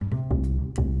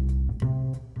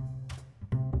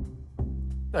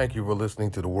Thank you for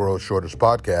listening to the World's Shortest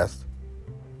Podcast.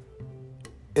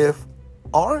 If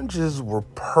oranges were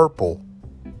purple,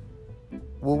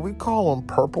 will we call them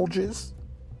Purpleages?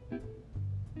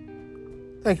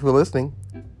 Thank you for listening.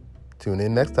 Tune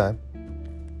in next time.